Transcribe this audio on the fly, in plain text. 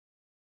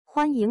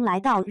欢迎来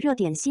到热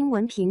点新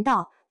闻频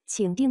道，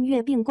请订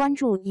阅并关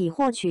注以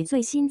获取最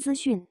新资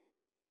讯。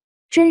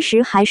真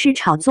实还是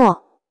炒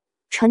作？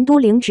陈都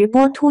灵直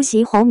播突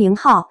袭侯明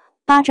昊，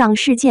巴掌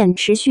事件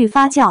持续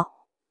发酵。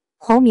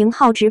侯明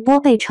昊直播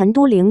被陈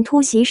都灵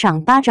突袭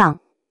赏巴掌，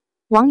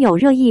网友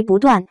热议不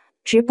断，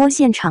直播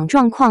现场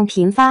状况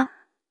频发。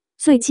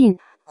最近，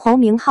侯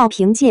明昊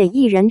凭借《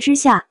一人之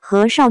下》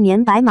和《少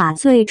年白马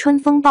最春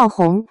风》爆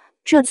红，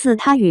这次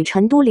他与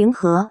陈都灵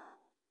合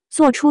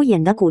作出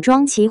演的古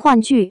装奇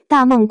幻剧《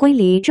大梦归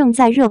离》正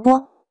在热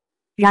播。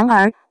然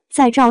而，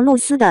在赵露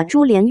思的《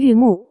珠帘玉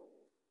幕》、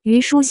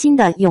虞书欣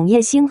的《永夜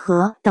星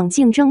河》等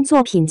竞争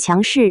作品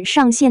强势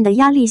上线的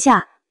压力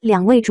下，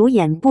两位主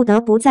演不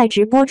得不在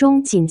直播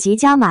中紧急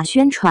加码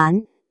宣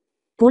传。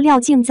不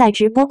料竟在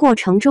直播过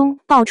程中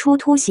爆出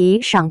突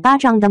袭赏巴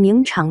掌的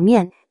名场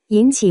面，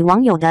引起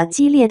网友的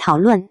激烈讨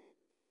论。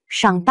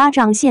赏巴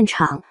掌现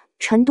场，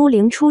陈都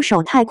灵出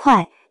手太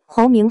快，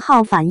侯明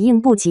昊反应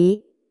不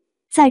及。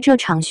在这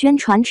场宣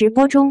传直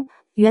播中，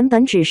原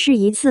本只是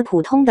一次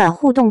普通的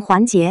互动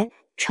环节，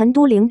陈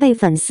都灵被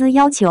粉丝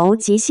要求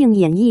即兴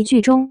演绎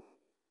剧中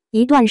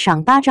一段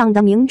赏巴掌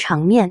的名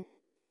场面。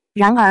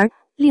然而，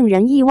令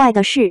人意外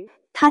的是，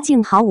他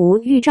竟毫无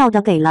预兆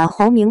地给了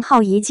侯明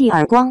昊一记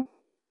耳光。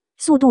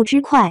速度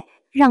之快，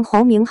让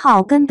侯明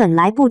昊根本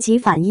来不及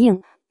反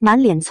应，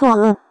满脸错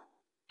愕，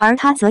而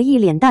他则一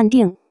脸淡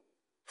定，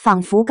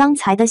仿佛刚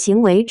才的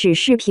行为只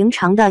是平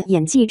常的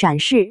演技展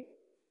示。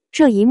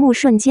这一幕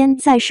瞬间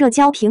在社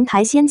交平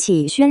台掀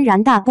起轩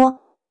然大波，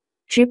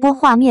直播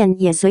画面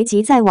也随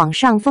即在网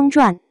上疯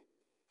转。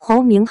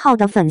侯明昊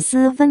的粉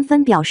丝纷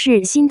纷表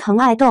示心疼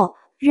爱豆，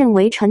认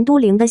为陈都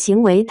灵的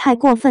行为太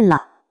过分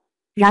了。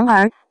然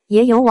而，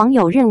也有网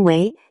友认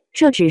为，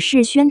这只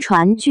是宣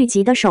传剧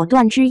集的手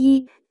段之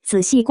一，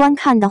仔细观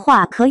看的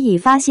话可以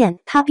发现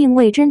他并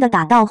未真的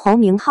打到侯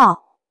明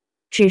昊，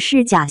只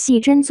是假戏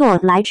真做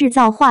来制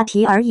造话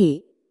题而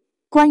已。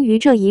关于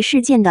这一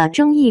事件的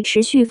争议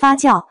持续发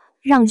酵，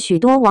让许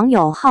多网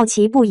友好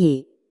奇不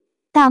已。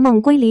大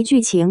梦归离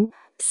剧情，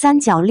三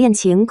角恋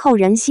情扣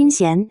人心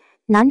弦，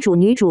男主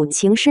女主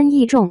情深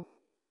意重。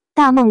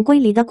大梦归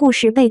离的故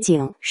事背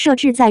景设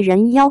置在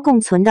人妖共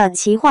存的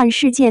奇幻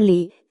世界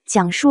里，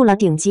讲述了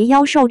顶级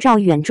妖兽赵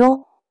远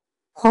洲、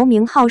侯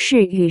明昊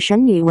是与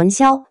神女文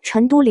霄、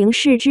陈都灵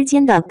氏之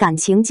间的感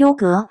情纠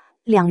葛，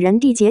两人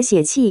缔结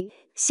血契，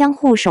相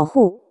互守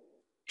护。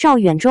赵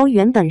远洲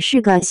原本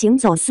是个行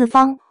走四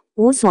方、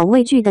无所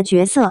畏惧的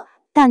角色，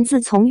但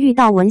自从遇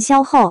到文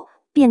霄后，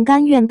便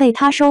甘愿被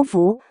他收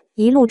服，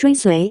一路追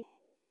随。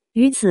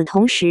与此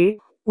同时，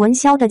文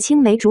霄的青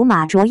梅竹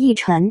马卓奕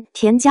晨、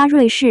田家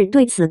瑞士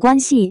对此关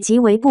系极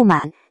为不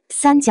满，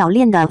三角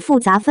恋的复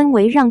杂氛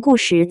围让故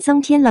事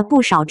增添了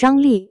不少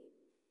张力。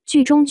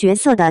剧中角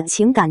色的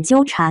情感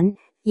纠缠，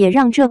也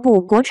让这部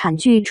国产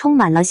剧充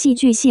满了戏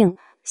剧性，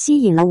吸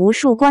引了无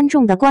数观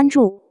众的关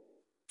注。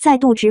再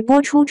度直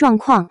播出状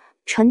况，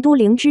陈都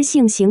灵知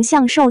性形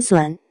象受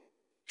损。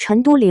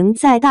陈都灵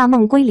在大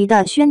梦归离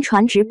的宣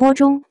传直播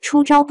中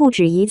出招不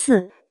止一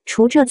次，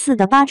除这次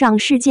的巴掌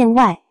事件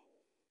外，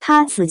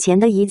他此前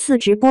的一次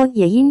直播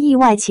也因意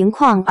外情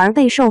况而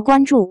备受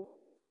关注。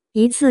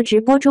一次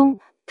直播中，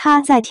他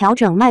在调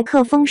整麦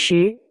克风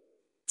时，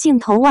镜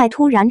头外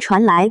突然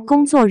传来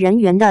工作人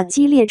员的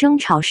激烈争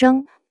吵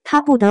声，他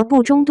不得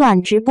不中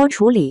断直播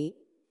处理。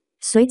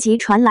随即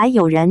传来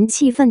有人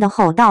气愤地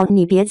吼道：“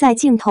你别在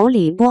镜头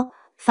里播，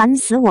烦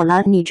死我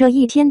了！你这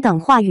一天等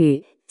话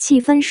语。”气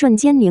氛瞬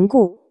间凝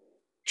固。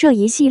这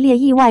一系列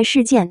意外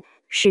事件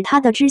使她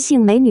的知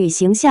性美女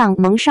形象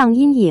蒙上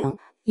阴影，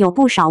有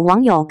不少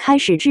网友开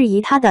始质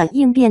疑她的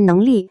应变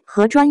能力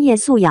和专业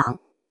素养。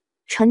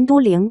陈都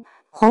灵、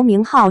侯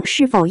明昊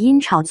是否因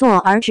炒作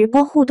而直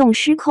播互动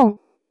失控？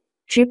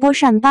直播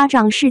扇巴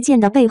掌事件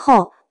的背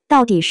后，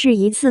到底是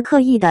一次刻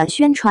意的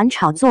宣传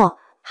炒作，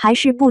还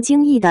是不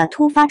经意的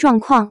突发状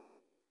况？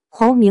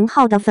侯明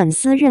昊的粉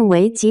丝认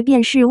为，即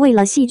便是为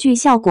了戏剧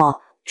效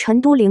果，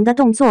陈都灵的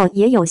动作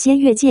也有些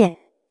越界。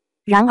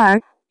然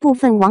而，部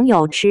分网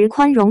友持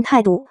宽容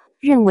态度，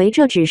认为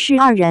这只是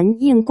二人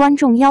应观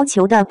众要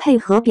求的配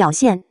合表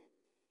现。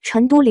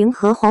陈都灵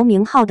和侯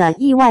明昊的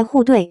意外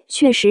互怼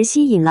确实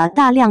吸引了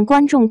大量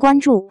观众关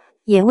注，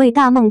也为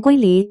大梦归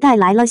离带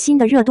来了新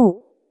的热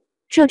度。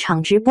这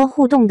场直播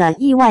互动的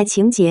意外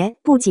情节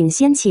不仅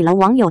掀起了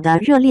网友的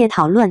热烈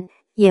讨论，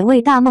也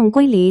为大梦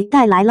归离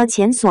带来了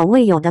前所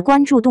未有的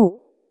关注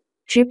度。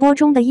直播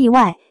中的意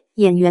外，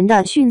演员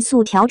的迅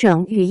速调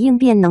整与应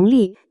变能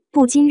力，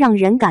不禁让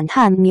人感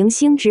叹明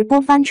星直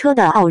播翻车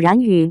的偶然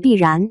与必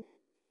然。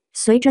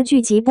随着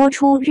剧集播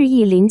出日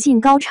益临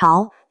近高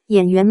潮，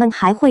演员们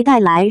还会带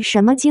来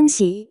什么惊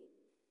喜？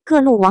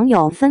各路网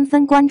友纷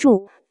纷关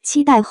注，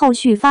期待后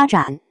续发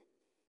展。